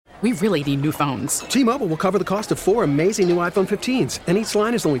We really need new phones. T-Mobile will cover the cost of 4 amazing new iPhone 15s, and each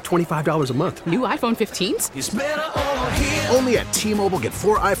line is only $25 a month. New iPhone 15s? It's better over here. Only at T-Mobile, get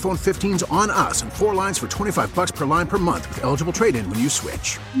 4 iPhone 15s on us and 4 lines for $25 per line per month with eligible trade-in when you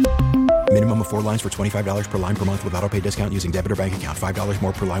switch. Minimum of 4 lines for $25 per line per month with autopay discount using debit or bank account. $5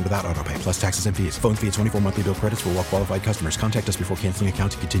 more per line without autopay, plus taxes and fees. Phone fee at 24 monthly bill credits for well-qualified customers. Contact us before canceling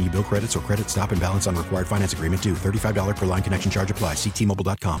account to continue bill credits or credit stop and balance on required finance agreement due. $35 per line connection charge applies. See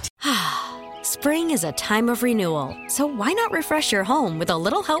T-Mobile.com. Spring is a time of renewal, so why not refresh your home with a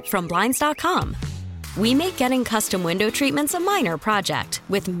little help from Blinds.com? We make getting custom window treatments a minor project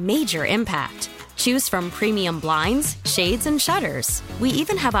with major impact. Choose from premium blinds, shades, and shutters. We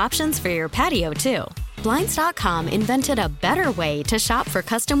even have options for your patio, too. Blinds.com invented a better way to shop for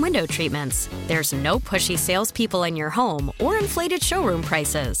custom window treatments. There's no pushy salespeople in your home or inflated showroom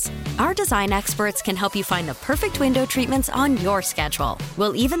prices. Our design experts can help you find the perfect window treatments on your schedule.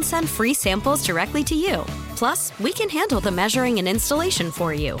 We'll even send free samples directly to you. Plus, we can handle the measuring and installation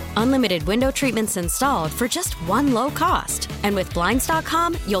for you. Unlimited window treatments installed for just one low cost. And with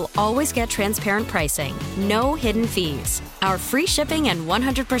Blinds.com, you'll always get transparent pricing. No hidden fees. Our free shipping and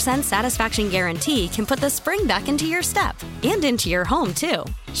 100% satisfaction guarantee can put the spring back into your step and into your home, too.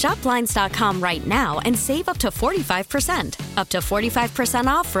 Shop Blinds.com right now and save up to 45%. Up to 45%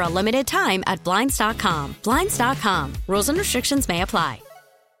 off for a limited time at Blinds.com. Blinds.com. Rules and restrictions may apply.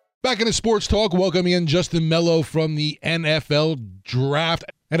 Back into Sports Talk, welcoming in Justin Mello from the NFL Draft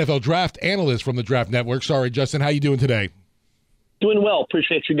analyst from the Draft Network. Sorry, Justin, how you doing today? Doing well.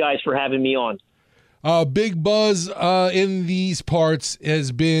 Appreciate you guys for having me on. Big buzz in these parts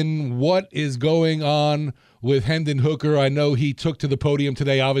has been what is going on with Hendon Hooker. I know he took to the podium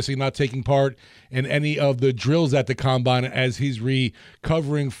today, obviously not taking part in any of the drills at the Combine as he's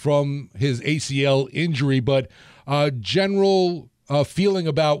recovering from his ACL injury, but general feeling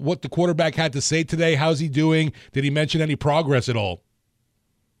about what the quarterback had to say today. How's he doing? Did he mention any progress at all?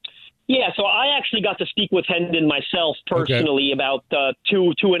 Yeah, so I actually got to speak with Hendon myself personally about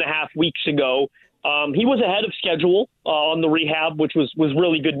 2.5 weeks ago. He was ahead of schedule on the rehab, which was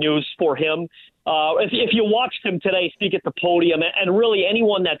really good news for him. If you watched him today speak at the podium, and really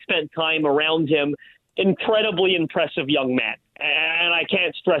anyone that spent time around him, incredibly impressive young man. And I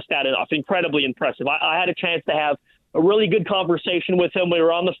can't stress that enough. Incredibly impressive. I had a chance to have a really good conversation with him. We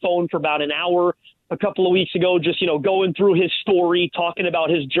were on the phone for about an hour a couple of weeks ago, just, going through his story, talking about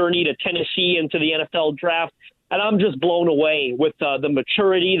his journey to Tennessee and to the NFL draft. And I'm just blown away with the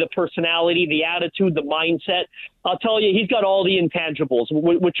maturity, the personality, the attitude, the mindset. I'll tell you, he's got all the intangibles.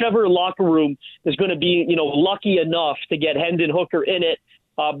 Whichever locker room is going to be, lucky enough to get Hendon Hooker in it,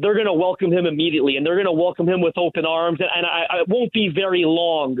 they're going to welcome him immediately, and they're going to welcome him with open arms. And I won't be very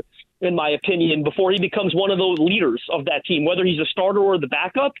long, in my opinion, before he becomes one of those leaders of that team. Whether he's a starter or the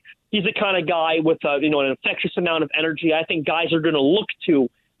backup, he's the kind of guy with an infectious amount of energy. I think guys are going to look to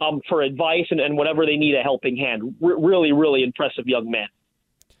for advice and whatever they need a helping hand. Really, really impressive young man.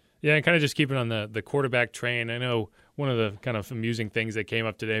 Yeah, and kind of just keeping on the quarterback train. I know one of the kind of amusing things that came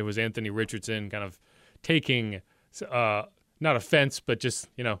up today was Anthony Richardson kind of taking not offense, but just,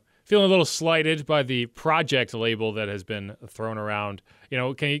 feeling a little slighted by the project label that has been thrown around.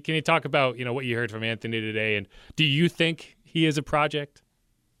 Can you talk about, what you heard from Anthony today, and do you think he is a project?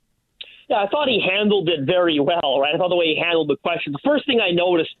 Yeah, I thought he handled it very well, right? I thought the way he handled the question. The first thing I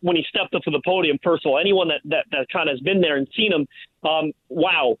noticed when he stepped up to the podium, first of all, anyone that kind of has been there and seen him,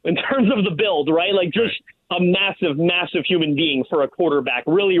 wow, in terms of the build, right? Like just a massive, massive human being for a quarterback.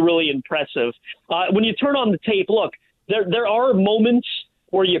 Really, really impressive. When you turn on the tape, look, there are moments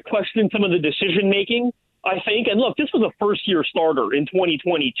where you question some of the decision-making, I think. And look, this was a first-year starter in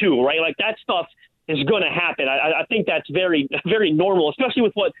 2022, right? Like that stuff is going to happen. I think that's very, very normal, especially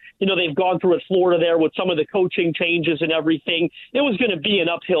with what, they've gone through at Florida there with some of the coaching changes and everything. It was going to be an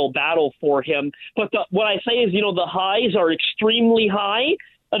uphill battle for him. But what I say is, the highs are extremely high,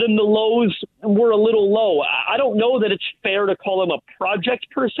 and then the lows were a little low. I don't know that it's fair to call him a project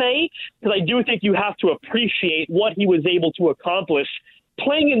per se, because I do think you have to appreciate what he was able to accomplish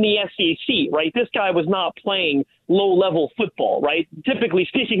playing in the SEC, right? This guy was not playing low-level football, right? Typically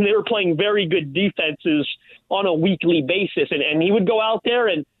speaking, they were playing very good defenses on a weekly basis, and he would go out there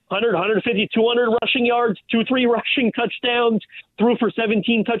and 100, 150, 200 rushing yards, 2-3 rushing touchdowns, threw for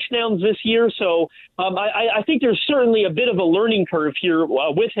 17 touchdowns this year. So I think there's certainly a bit of a learning curve here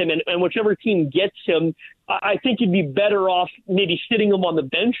with him, and whichever team gets him, I think you'd be better off maybe sitting him on the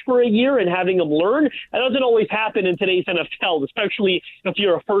bench for a year and having him learn. That doesn't always happen in today's NFL, especially if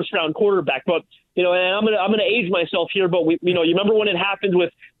you're a first-round quarterback. But and I'm gonna age myself here, but you remember when it happened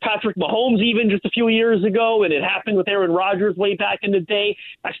with Patrick Mahomes even just a few years ago, and it happened with Aaron Rodgers way back in the day.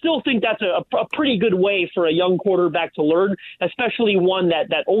 I still think that's a pretty good way for a young quarterback to learn, especially one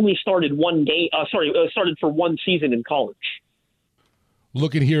that only started started for one season in college.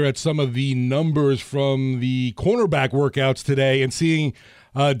 Looking here at some of the numbers from the cornerback workouts today and seeing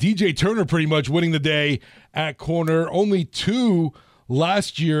DJ Turner pretty much winning the day at corner. Only two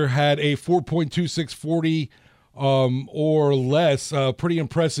last year had a 4.2640 or less. Pretty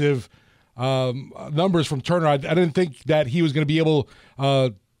impressive numbers from Turner. I didn't think that he was going to be able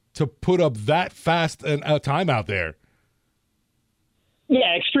to put up that fast a time out there.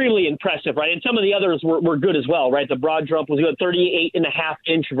 Yeah, extremely impressive, right? And some of the others were good as well, right? The broad jump was good,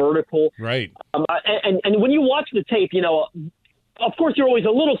 38.5-inch vertical. Right. And when you watch the tape, of course, you're always a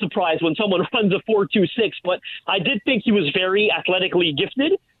little surprised when someone runs a 4.26, but I did think he was very athletically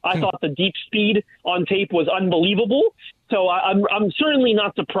gifted. I thought the deep speed on tape was unbelievable. So I'm certainly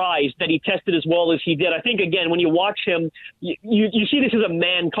not surprised that he tested as well as he did. I think, again, when you watch him, you see this as a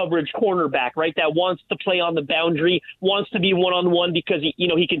man coverage cornerback, right, that wants to play on the boundary, wants to be one-on-one because,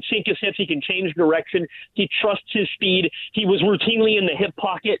 he can sink his hips, he can change direction, he trusts his speed. He was routinely in the hip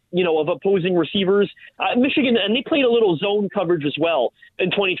pocket, of opposing receivers. Michigan, and they played a little zone coverage as well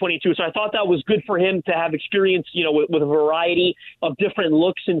in 2022. So I thought that was good for him to have experience, with a variety of different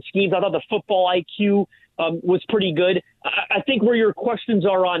looks and schemes. I thought the football IQ was pretty good. I think where your questions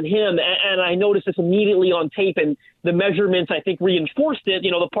are on him, and I noticed this immediately on tape, and the measurements, I think, reinforced it.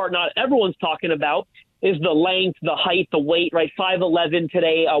 The part not everyone's talking about is the length, the height, the weight, right? 5'11"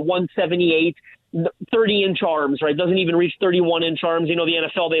 today, 178, 30-inch arms, right? Doesn't even reach 31-inch arms. The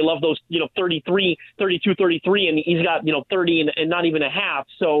NFL, they love those, 33, 32, 33, and he's got, 30 and not even a half.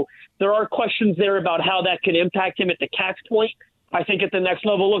 So there are questions there about how that can impact him at the catch point. I think at the next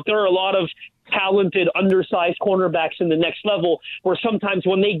level, look, there are a lot of talented, undersized cornerbacks in the next level where sometimes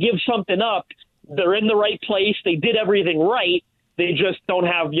when they give something up, they're in the right place. They did everything right. They just don't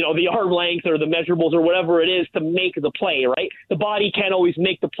have, the arm length or the measurables or whatever it is to make the play, right? The body can't always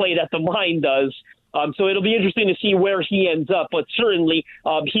make the play that the mind does. So it'll be interesting to see where he ends up. But certainly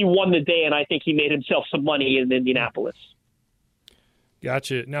he won the day, and I think he made himself some money in Indianapolis.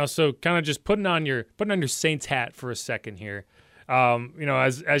 Gotcha. Now, so kind of just putting on your Saints hat for a second here.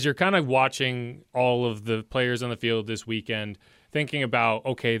 As you're kind of watching all of the players on the field this weekend, thinking about,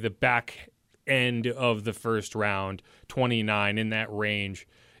 okay, the back end of the first round, 29 in that range.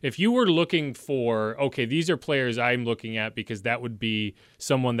 If you were looking for, okay, these are players I'm looking at because that would be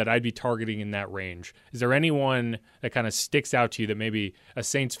someone that I'd be targeting in that range. Is there anyone that kind of sticks out to you that maybe a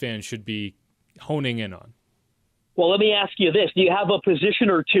Saints fan should be honing in on? Well, let me ask you this. Do you have a position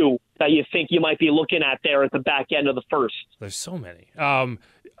or two that you think you might be looking at there at the back end of the first? There's so many.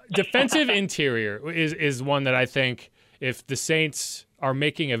 Defensive interior is one that I think if the Saints are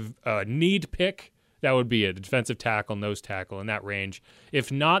making a need pick, that would be a defensive tackle, nose tackle in that range.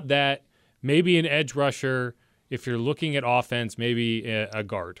 If not that, maybe an edge rusher. If you're looking at offense, maybe a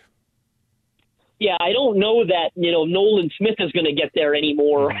guard. Yeah, I don't know that, Nolan Smith is going to get there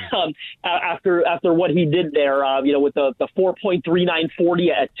anymore after what he did there, with the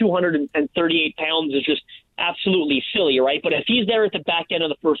 4.3940 at 238 pounds is just absolutely silly, right? But if he's there at the back end of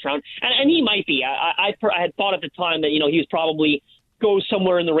the first round, and he might be, I had thought at the time that, he was probably goes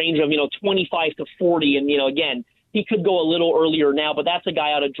somewhere in the range of, 25 to 40. And, again, he could go a little earlier now, but that's a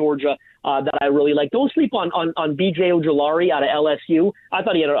guy out of Georgia that I really like. Don't sleep on B.J. Ojulari out of LSU. I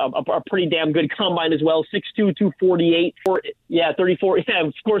thought he had a pretty damn good combine as well, 6'2", 248. 34. Yeah,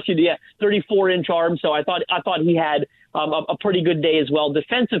 of course you did. Yeah, 34-inch arm. So I thought he had a pretty good day as well.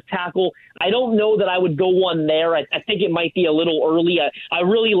 Defensive tackle, I don't know that I would go one there. I think it might be a little early. I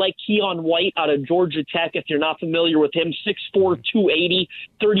really like Keon White out of Georgia Tech, if you're not familiar with him. 6'4", 280,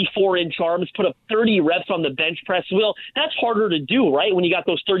 34-inch arms, put up 30 reps on the bench press. Well, that's harder to do, right, when you got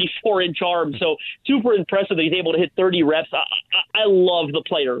those 34-inch arms. So super impressive that he's able to hit 30 reps. I love the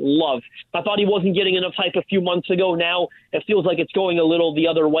player. Love. I thought he wasn't getting enough hype a few months ago. Now it feels like it's going a little the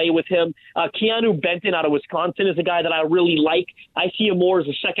other way with him. Keanu Benton out of Wisconsin is a guy that I really like. I see him more as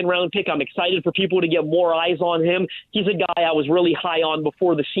a second-round pick. I'm excited for people to get more eyes on him. He's a guy I was really high on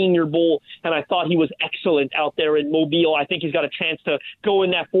before the Senior Bowl, and I thought he was excellent out there in Mobile. I think he's got a chance to go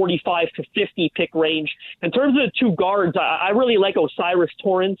in that 45 to 50 pick range. In terms of the two guards, I really like Osiris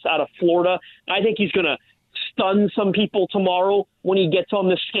Torrance out of Florida. I think he's going to stun some people tomorrow when he gets on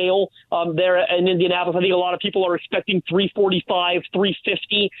the scale there in Indianapolis. I think a lot of people are expecting 345,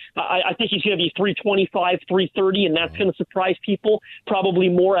 350. I think he's going to be 325, 330, and that's going to surprise people. Probably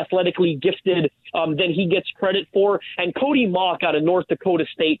more athletically gifted than he gets credit for. And Cody Mauch out of North Dakota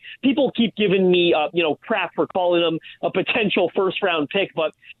State, people keep giving me crap for calling him a potential first-round pick,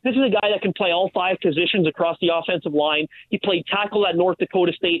 but this is a guy that can play all 5 positions across the offensive line. He played tackle at North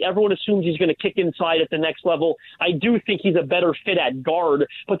Dakota State. Everyone assumes he's going to kick inside at the next level. I do think he's a better fit at guard,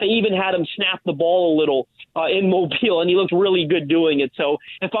 but they even had him snap the ball a little in Mobile, and he looks really good doing it. So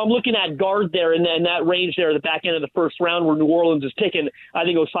if I'm looking at guard there in that range there at the back end of the first round where New Orleans is picking, I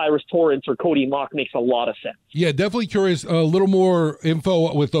think O'Cyrus Torrence or Cody Mauch makes a lot of sense. Yeah, definitely curious. A little more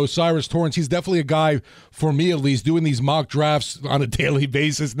info with O'Cyrus Torrence. He's definitely a guy, for me at least, doing these mock drafts on a daily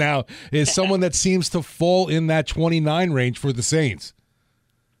basis now, is someone that seems to fall in that 29 range for the Saints.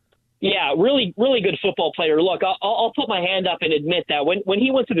 Yeah, really, really good football player. Look, I'll put my hand up and admit that when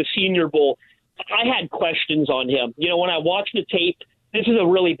he went to the Senior Bowl, I had questions on him. You know, when I watched the tape, this is a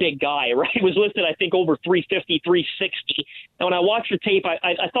really big guy, right? He was listed, I think, over 350, 360. And when I watched the tape,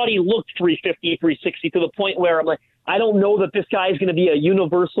 I thought he looked 350, 360 to the point where I'm like, I don't know that this guy is going to be a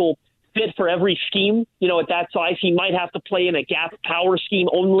universal fit for every scheme. You know, at that size, he might have to play in a gap power scheme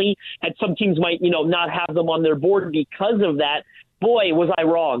only, and some teams might, not have them on their board because of that. Boy, was I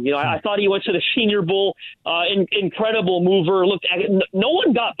wrong. I thought he went to the Senior Bowl, incredible mover. Look, no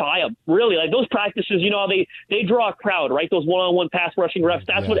one got by him, really. Like those practices, they draw a crowd, right? Those one-on-one pass rushing reps.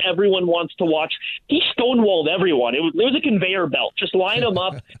 That's what everyone wants to watch. He stonewalled everyone. It was a conveyor belt. Just line him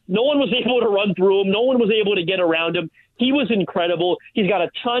up. No one was able to run through him. No one was able to get around him. He was incredible. He's got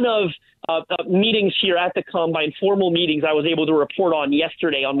a ton of meetings here at the Combine, formal meetings I was able to report on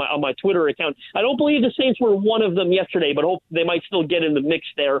yesterday on my Twitter account. I don't believe the Saints were one of them yesterday, but hope they might still get in the mix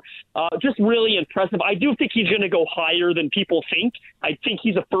there. Just really impressive. I do think he's going to go higher than people think. I think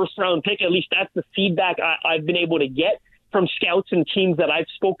he's a first-round pick. At least that's the feedback I've been able to get from scouts and teams that I've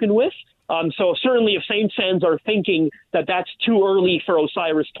spoken with. So certainly if Saints fans are thinking that that's too early for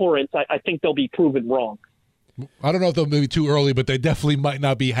O'Cyrus Torrence, I think they'll be proven wrong. I don't know if they'll be too early, but they definitely might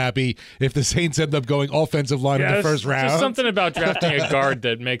not be happy if the Saints end up going offensive line in the first round. There's something about drafting a guard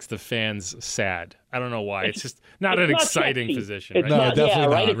that makes the fans sad. I don't know why. It's just not an exciting position. It's right? not,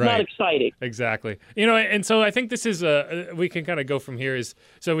 definitely not. It's not exciting. Exactly. And so I think this is we can kind of go from here.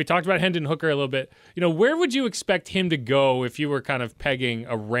 So we talked about Hendon Hooker a little bit. Where would you expect him to go if you were kind of pegging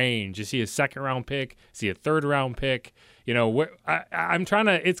a range? Is he a second-round pick? Is he a third-round pick? I'm trying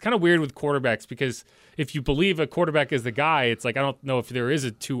to – it's kind of weird with quarterbacks because if you believe a quarterback is the guy, it's like I don't know if there is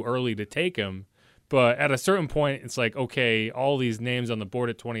a too early to take him. But at a certain point, it's like, okay, all these names on the board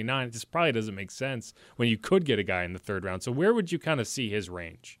at 29, it just probably doesn't make sense when you could get a guy in the third round. So where would you kind of see his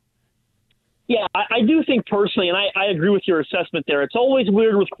range? Yeah, I do think personally, and I agree with your assessment there, it's always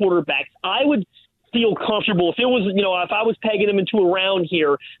weird with quarterbacks. I would feel comfortable if it was, if I was pegging him into a round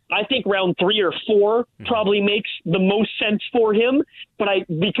here, I think round 3 or 4 probably makes the most sense for him. But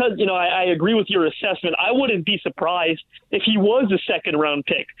I agree with your assessment. I wouldn't be surprised if he was a second round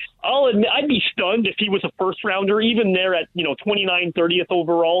pick. I'll admit I'd be stunned if he was a first rounder, even there at 29, 30th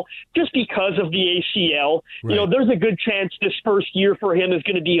overall, just because of the ACL. Right. There's a good chance this first year for him is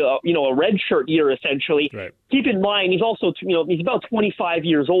going to be a redshirt year essentially. Right. Keep in mind he's also he's about 25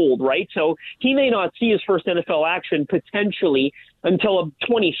 years old, right? So he may not see his first NFL action potentially until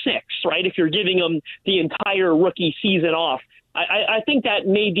 26, right? If you're giving him the entire rookie season off. I think that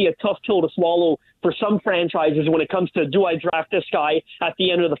may be a tough pill to swallow for some franchises when it comes to, do I draft this guy at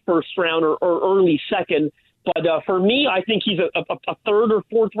the end of the first round or early second? But for me, I think he's a third or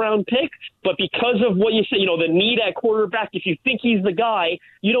fourth round pick. But because of what you say, the need at quarterback, if you think he's the guy,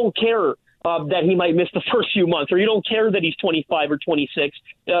 you don't care that he might miss the first few months, or you don't care that he's 25 or 26.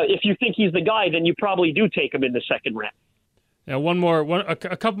 If you think he's the guy, then you probably do take him in the second round. Now, a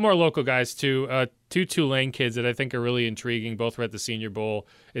couple more local guys too. Two Tulane kids that I think are really intriguing. Both were at the Senior Bowl.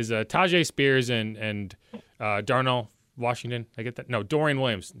 Is Tajay Spears and Darnell Washington. I get that? No, Dorian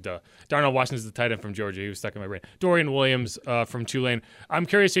Williams. Duh. Darnell Washington's the tight end from Georgia. He was stuck in my brain. Dorian Williams from Tulane. I'm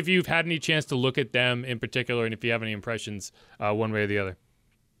curious if you've had any chance to look at them in particular, and if you have any impressions one way or the other.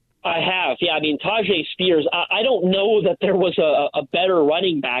 I have. Yeah, Tajay Spears, I don't know that there was a better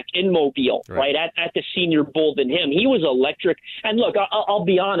running back in Mobile, right, at the Senior Bowl than him. He was electric. And look, I'll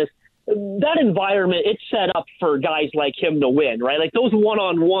be honest, that environment, it's set up for guys like him to win, right? Like those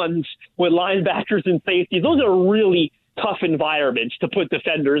one-on-ones with linebackers and safeties, those are really tough environments to put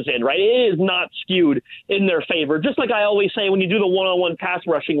defenders in, right? It is not skewed in their favor. Just like I always say, when you do the one-on-one pass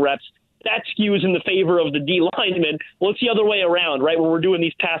rushing reps, that skews in the favor of the D lineman. Well, it's the other way around, right, when we're doing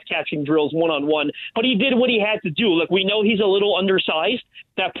these pass-catching drills one-on-one. But he did what he had to do. Look, we know he's a little undersized.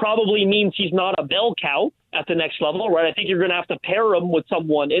 That probably means he's not a bell cow at the next level, right? I think you're going to have to pair him with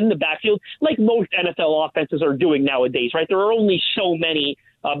someone in the backfield, like most NFL offenses are doing nowadays, right? There are only so many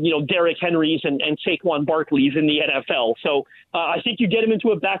Derrick Henrys and Saquon Barkleys in the NFL. So I think you get him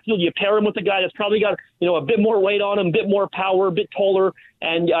into a backfield, you pair him with a guy that's probably got, a bit more weight on him, a bit more power, a bit taller,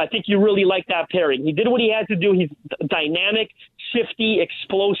 and I think you really like that pairing. He did what he had to do. He's dynamic, shifty,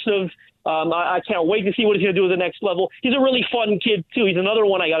 explosive. I can't wait to see what he's going to do at the next level. He's a really fun kid, too. He's another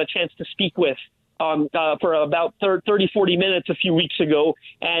one I got a chance to speak with for about 30, 40 minutes a few weeks ago,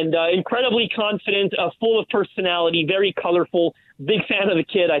 and incredibly confident, full of personality, very colorful. Big fan of the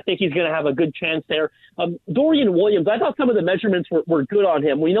kid. I think he's going to have a good chance there. Dorian Williams, I thought some of the measurements were good on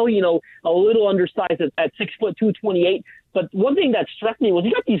him. We know, a little undersized at 6'2", 228, but one thing that struck me was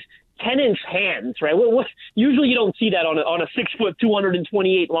he got these 10-inch hands, right? Usually you don't see that on a 6',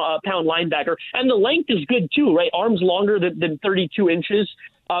 228-pound linebacker. And the length is good, too, right? Arms longer than 32 inches.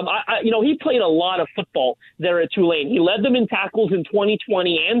 He played a lot of football there at Tulane. He led them in tackles in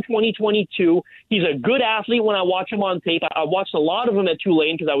 2020 and 2022. He's a good athlete when I watch him on tape. I watched a lot of him at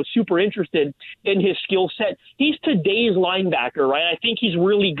Tulane because I was super interested in his skill set. He's today's linebacker, right? I think he's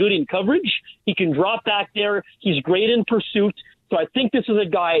really good in coverage. He can drop back there. He's great in pursuit. So I think this is a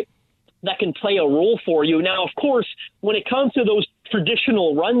guy that can play a role for you. Now, of course, when it comes to those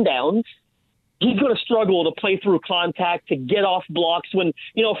traditional rundowns, he's going to struggle to play through contact, to get off blocks. When,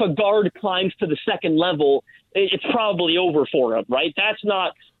 if a guard climbs to the second level, it's probably over for him, right? That's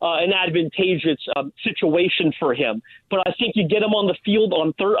not an advantageous situation for him. But I think you get him on the field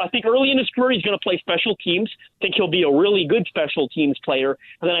on third. I think early in his career, he's going to play special teams. I think he'll be a really good special teams player.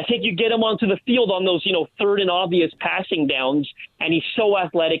 And then I think you get him onto the field on those, third and obvious passing downs. And he's so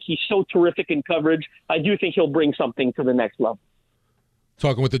athletic. He's so terrific in coverage. I do think he'll bring something to the next level.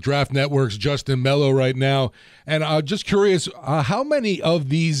 Talking with the Draft Network's Justin Mello right now. And just curious, how many of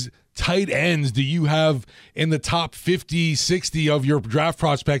these tight ends do you have in the top 50, 60 of your draft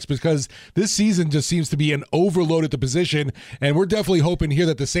prospects? Because this season just seems to be an overload at the position, and we're definitely hoping here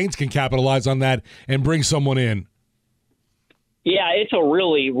that the Saints can capitalize on that and bring someone in. Yeah, it's a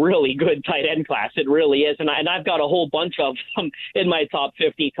really, really good tight end class. It really is. And I've got a whole bunch of them in my top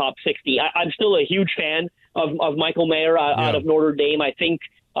 50, top 60. I'm still a huge fan of Michael Mayer out of Notre Dame. I think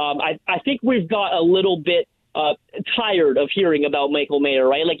we've got a little bit tired of hearing about Michael Mayer,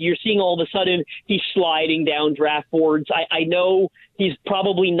 right? Like you're seeing all of a sudden he's sliding down draft boards. I know he's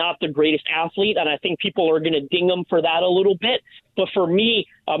probably not the greatest athlete, and I think people are going to ding him for that a little bit. But for me,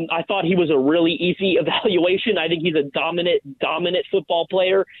 I thought he was a really easy evaluation. I think he's a dominant football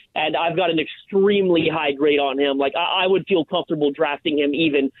player, and I've got an extremely high grade on him. Like I would feel comfortable drafting him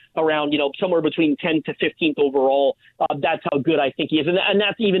even around, somewhere between 10th to 15th overall. That's how good I think he is, and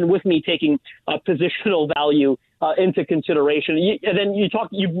that's even with me taking positional value into consideration. And then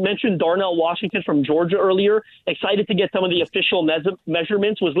you mentioned Darnell Washington from Georgia earlier. Excited to get some of the official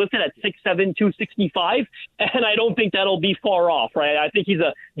measurements. Was listed at 6'7", 265, and I don't think that'll be far off, right? I think he's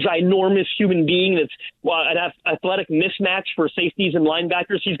a ginormous human being that's an athletic mismatch for safeties and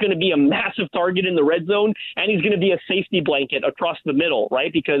linebackers. He's going to be a massive target in the red zone, and he's going to be a safety blanket across the middle,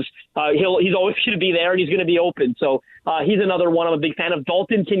 right? Because he's always going to be there, and he's going to be open. So he's another one I'm a big fan of.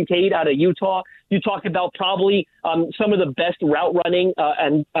 Dalton Kincaid out of Utah. You talked about probably some of the best route running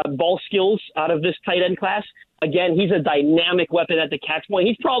and ball skills out of this tight end class. Again, he's a dynamic weapon at the catch point.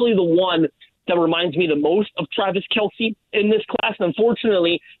 He's probably the one that reminds me the most of Travis Kelce in this class.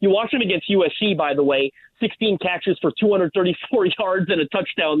 Unfortunately, you watch him against USC, by the way, 16 catches for 234 yards and a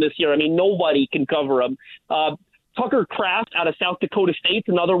touchdown this year. I mean, nobody can cover him. Tucker Kraft out of South Dakota State,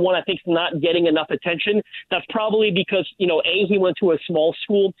 another one I think is not getting enough attention. That's probably because, A, he went to a small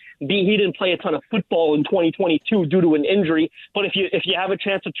school. B, he didn't play a ton of football in 2022 due to an injury. But if you have a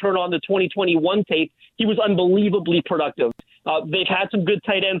chance to turn on the 2021 tape, he was unbelievably productive. They've had some good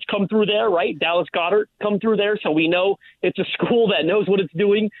tight ends come through there, right? Dallas Goedert come through there. So we know it's a school that knows what it's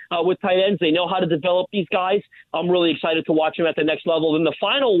doing with tight ends. They know how to develop these guys. I'm really excited to watch him at the next level. Then the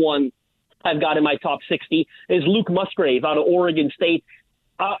final one I've got in my top 60 is Luke Musgrave out of Oregon State.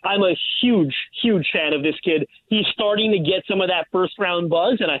 I'm a huge, huge fan of this kid. He's starting to get some of that first-round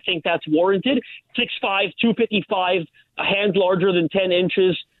buzz, and I think that's warranted. 6'5", 255, hands larger than 10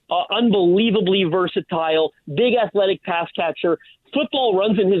 inches, unbelievably versatile, big athletic pass catcher. Football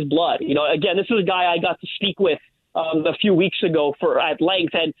runs in his blood. Again, this is a guy I got to speak with a few weeks ago at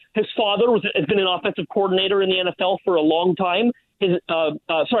length, and his father has been an offensive coordinator in the NFL for a long time. His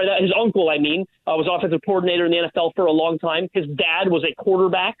uncle, was offensive coordinator in the NFL for a long time. His dad was a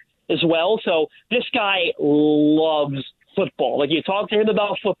quarterback as well. So this guy loves football. Like, you talk to him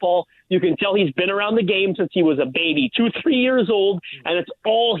about football, you can tell he's been around the game since he was a baby, 2-3 years old, and it's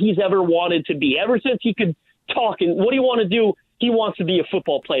all he's ever wanted to be. Ever since he could talk and what do you want to do, he wants to be a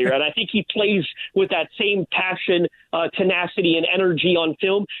football player. And I think he plays with that same passion, tenacity, and energy on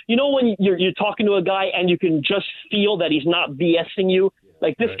film. You know, when you're talking to a guy and you can just feel that he's not BSing you?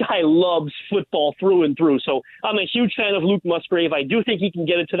 Like, this guy loves football through and through. So I'm a huge fan of Luke Musgrave. I do think he can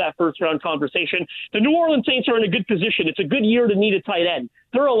get into that first-round conversation. The New Orleans Saints are in a good position. It's a good year to need a tight end.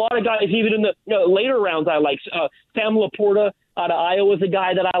 There are a lot of guys, even in the later rounds, I like. Sam Laporta out of Iowa is a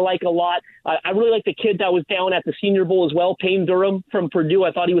guy that I like a lot. I really like the kid that was down at the Senior Bowl as well, Payne Durham from Purdue.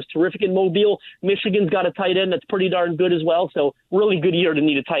 I thought he was terrific in Mobile. Michigan's got a tight end that's pretty darn good as well. So really good year to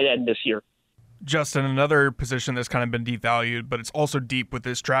need a tight end this year. Justin, another position that's kind of been devalued, but it's also deep with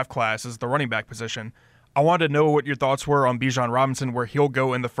this draft class, is the running back position. I wanted to know what your thoughts were on Bijan Robinson, where he'll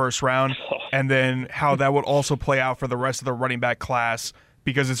go in the first round, and then how that would also play out for the rest of the running back class,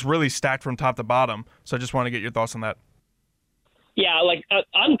 because it's really stacked from top to bottom. So I just want to get your thoughts on that. Yeah, like,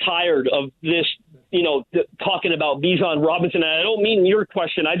 I'm tired of this, talking about Bijan Robinson. And I don't mean your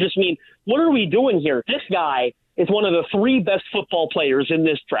question. I just mean, what are we doing here? This guy is one of the 3 best football players in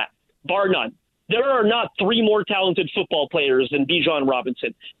this draft, bar none. There are not 3 more talented football players than Bijan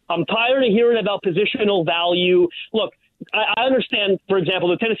Robinson. I'm tired of hearing about positional value. Look, I understand, for example,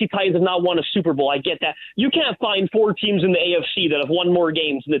 the Tennessee Titans have not won a Super Bowl. I get that. You can't find 4 teams in the AFC that have won more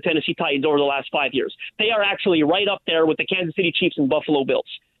games than the Tennessee Titans over the last 5 years. They are actually right up there with the Kansas City Chiefs and Buffalo Bills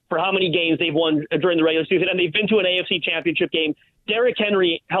for how many games they've won during the regular season, and they've been to an AFC championship game. Derrick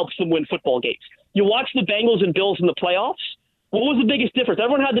Henry helps them win football games. You watch the Bengals and Bills in the playoffs. What was the biggest difference?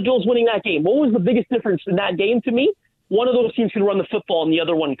 Everyone had the Bills winning that game. What was the biggest difference in that game to me? One of those teams could run the football and the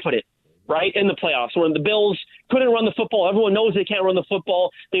other one couldn't, right, in the playoffs. When the Bills couldn't run the football, everyone knows they can't run the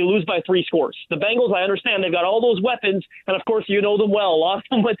football. They lose by 3 scores. The Bengals, I understand, they've got all those weapons, and, of course, you know them well. A lot of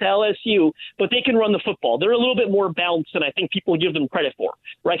them went to LSU, but they can run the football. They're a little bit more balanced than I think people give them credit for,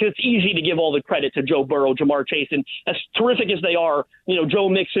 right? Because it's easy to give all the credit to Joe Burrow, Jamar Chase, and as terrific as they are, Joe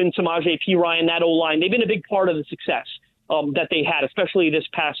Mixon, Samaje Perine, that O-line, they've been a big part of the success that they had, especially this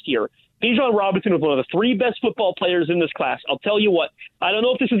past year. Bijan Robinson was one of the 3 best football players in this class. I'll tell you what, I don't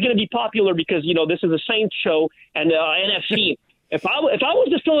know if this is going to be popular because, this is a Saints show and NFC. If I was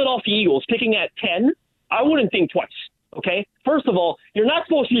the Philadelphia Eagles picking at 10, I wouldn't think twice, okay? First of all, you're not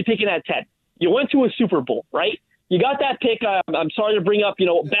supposed to be picking at 10. You went to a Super Bowl, right? You got that pick. I'm sorry to bring up,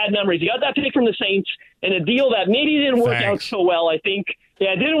 bad memories. You got that pick from the Saints in a deal that maybe didn't work out so well, I think.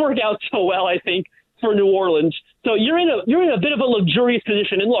 Yeah, it didn't work out so well, I think, for New Orleans. So you're in a bit of a luxurious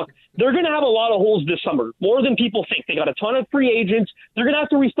position. And look, they're going to have a lot of holes this summer, more than people think. They got a ton of free agents. They're going to have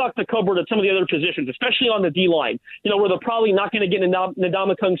to restock the cupboard at some of the other positions, especially on the D-line, where they're probably not going to get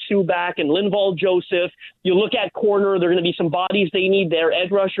Ndamukong Suh back and Linval Joseph. You look at corner, there are going to be some bodies they need there,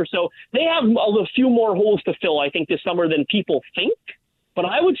 edge rusher. So they have a few more holes to fill, I think, this summer than people think. But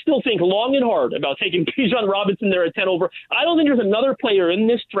I would still think long and hard about taking Bijan Robinson there at 10 over. I don't think there's another player in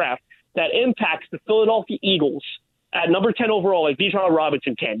this draft that impacts the Philadelphia Eagles at number 10 overall like Bijan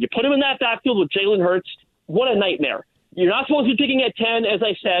Robinson can. You put him in that backfield with Jalen Hurts, what a nightmare. You're not supposed to be picking at 10, as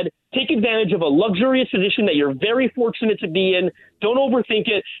I said. Take advantage of a luxurious position that you're very fortunate to be in. Don't overthink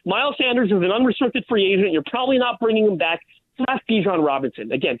it. Miles Sanders is an unrestricted free agent. You're probably not bringing him back. Draft Bijan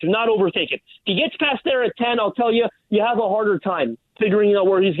Robinson. Again, do not overthink it. If he gets past there at 10, I'll tell you, you have a harder time figuring out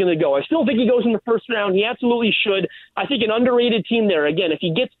where he's going to go. I still think he goes in the first round. He absolutely should. I think an underrated team there. Again, if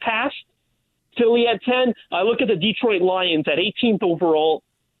he gets past Philly at 10, I look at the Detroit Lions at 18th overall.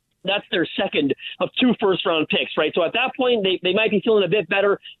 That's their second of 2 first-round picks, right? So at that point, they might be feeling a bit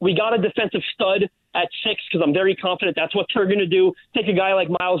better. We got a defensive stud at 6 because I'm very confident that's what they're going to do. Take a guy like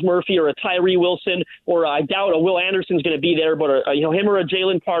Miles Murphy or a Tyree Wilson, or I doubt a Will Anderson's going to be there, but him or a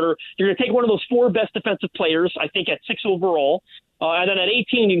Jalen Carter. You're going to take one of those 4 best defensive players, I think, at 6 overall. And then at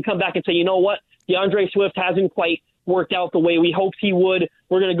 18, you can come back and say, you know what? DeAndre Swift hasn't quite worked out the way we hoped he would.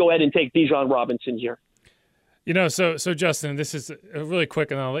 We're going to go ahead and take Bijan Robinson here. So Justin, this is really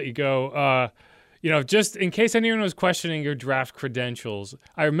quick, and I'll let you go. Just in case anyone was questioning your draft credentials,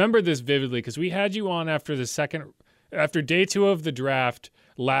 I remember this vividly because we had you on after day 2 of the draft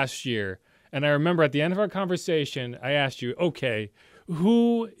last year, and I remember at the end of our conversation, I asked you, okay,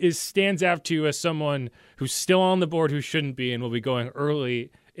 who stands out to you as someone who's still on the board who shouldn't be and will be going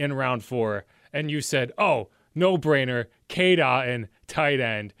early in round 4? And you said, oh, no-brainer, Cade Otton, tight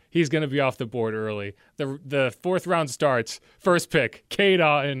end. He's going to be off the board early. The 4th round starts, first pick, Cade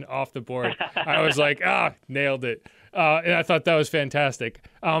Otton off the board. I was like, nailed it. And I thought that was fantastic.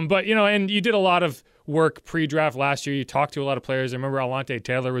 But, and you did a lot of work pre-draft last year. You talked to a lot of players. I remember Alante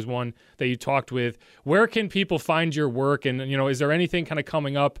Taylor was one that you talked with. Where can people find your work? And, is there anything kind of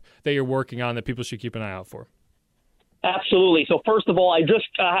coming up that you're working on that people should keep an eye out for? Absolutely. So first of all, I just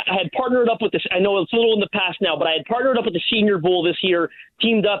had partnered up with this. I know it's a little in the past now, but I had partnered up with the Senior Bowl this year,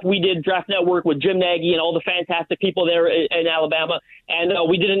 teamed up. We did Draft Network with Jim Nagy and all the fantastic people there in Alabama. And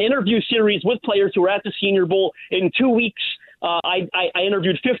we did an interview series with players who were at the Senior Bowl in 2 weeks. I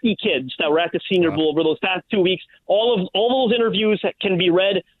interviewed 50 kids that were at the Senior Bowl over those past 2 weeks. All those interviews can be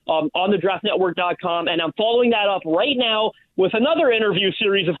read on thedraftnetwork.com, and I'm following that up right now with another interview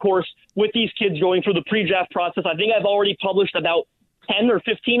series, of course, with these kids going through the pre-draft process. I think I've already published about 10 or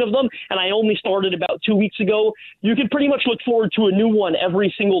 15 of them, and I only started about 2 weeks ago. You can pretty much look forward to a new one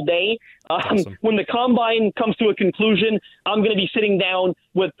every single day. Awesome. When the combine comes to a conclusion, I'm going to be sitting down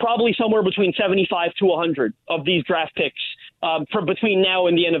with probably somewhere between 75 to 100 of these draft picks from between now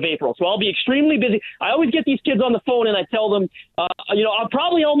and the end of April. So I'll be extremely busy. I always get these kids on the phone and I tell them, I'm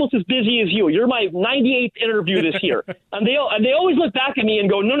probably almost as busy as you. You're my 98th interview this year. and they always look back at me and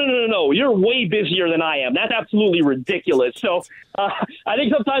go, no, you're way busier than I am. That's absolutely ridiculous. So I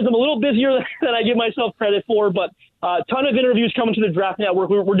think sometimes I'm a little busier than I give myself credit for, but a ton of interviews coming to the Draft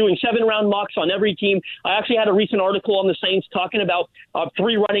Network. We're doing 7-round mocks on every team. I actually had a recent article on the Saints talking about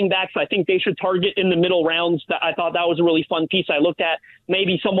 3 running backs I think they should target in the middle rounds. I thought that was a really fun piece I looked at.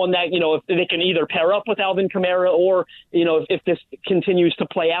 Maybe someone that, if they can either pair up with Alvin Kamara or, if this continues to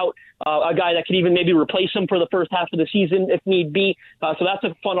play out, a guy that could even maybe replace him for the first half of the season if need be. So that's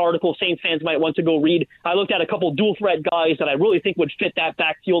a fun article Saints fans might want to go read. I looked at a couple dual threat guys that I really think would fit that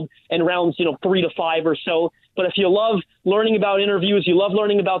backfield in rounds, 3 to 5 or so. But if you love learning about interviews, you love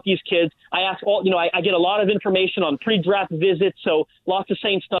learning about these kids, I get a lot of information on pre-draft visits, so lots of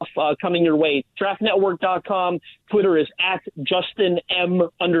Saints stuff coming your way. DraftNetwork.com. Twitter is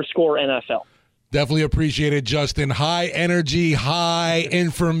 @JustinM_NFL. Definitely appreciate it, Justin. High energy, high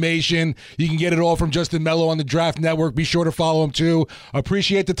information. You can get it all from Justin Mello on the Draft Network. Be sure to follow him, too.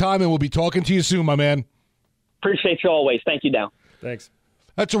 Appreciate the time, and we'll be talking to you soon, my man. Appreciate you always. Thank you, Dow. Thanks.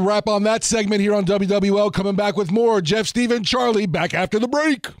 That's a wrap on that segment here on WWL. Coming back with more. Jeff, Steve, and Charlie back after the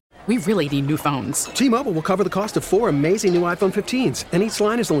break. We really need new phones. T-Mobile will cover the cost of 4 amazing new iPhone 15s, and each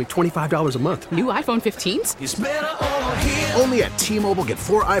line is only $25 a month. New iPhone 15s? It's better over here. Only at T-Mobile, get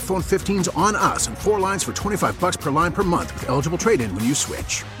 4 iPhone 15s on us and 4 lines for $25 per line per month with eligible trade-in when you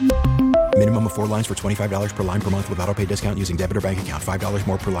switch. Minimum of 4 lines for $25 per line per month with autopay discount using debit or bank account. $5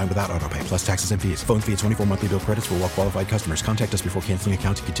 more per line without autopay, plus taxes and fees. Phone fee at 24 monthly bill credits for well-qualified customers. Contact us before canceling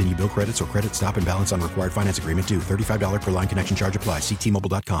account to continue bill credits or credit stop and balance on required finance agreement due. $35 per line connection charge applies. See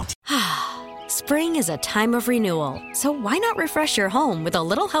T-Mobile.com. Spring is a time of renewal, so why not refresh your home with a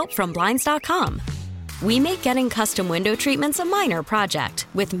little help from Blinds.com? We make getting custom window treatments a minor project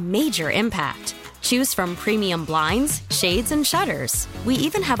with major impact. Choose from premium blinds, shades, and shutters. We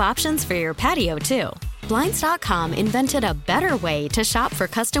even have options for your patio, too. Blinds.com invented a better way to shop for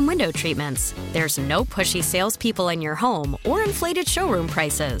custom window treatments. There's no pushy salespeople in your home or inflated showroom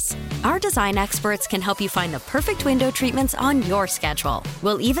prices. Our design experts can help you find the perfect window treatments on your schedule.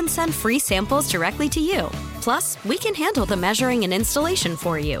 We'll even send free samples directly to you. Plus, we can handle the measuring and installation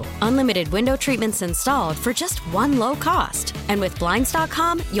for you. Unlimited window treatments installed for just one low cost. And with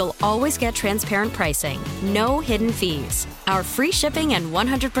Blinds.com, you'll always get transparent pricing. No hidden fees. Our free shipping and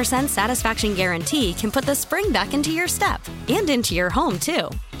 100% satisfaction guarantee can put the spring back into your step and into your home, too.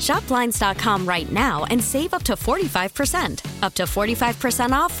 Shop Blinds.com right now and save up to 45%. Up to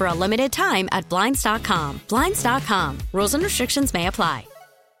 45% off for a limited time at Blinds.com. Blinds.com. Rules and restrictions may apply.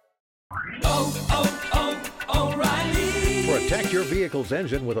 O'Reilly. Protect your vehicle's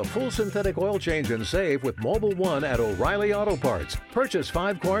engine with a full synthetic oil change and save with Mobil 1 at O'Reilly Auto Parts. Purchase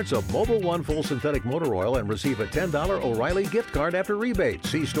 5 quarts of Mobil 1 full synthetic motor oil and receive a $10 O'Reilly gift card after rebate.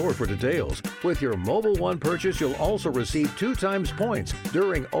 See store for details. With your Mobil 1 purchase, you'll also receive 2 times points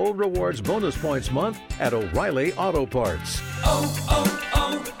during O Rewards Bonus Points Month at O'Reilly Auto Parts.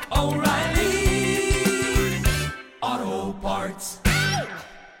 O'Reilly Auto Parts.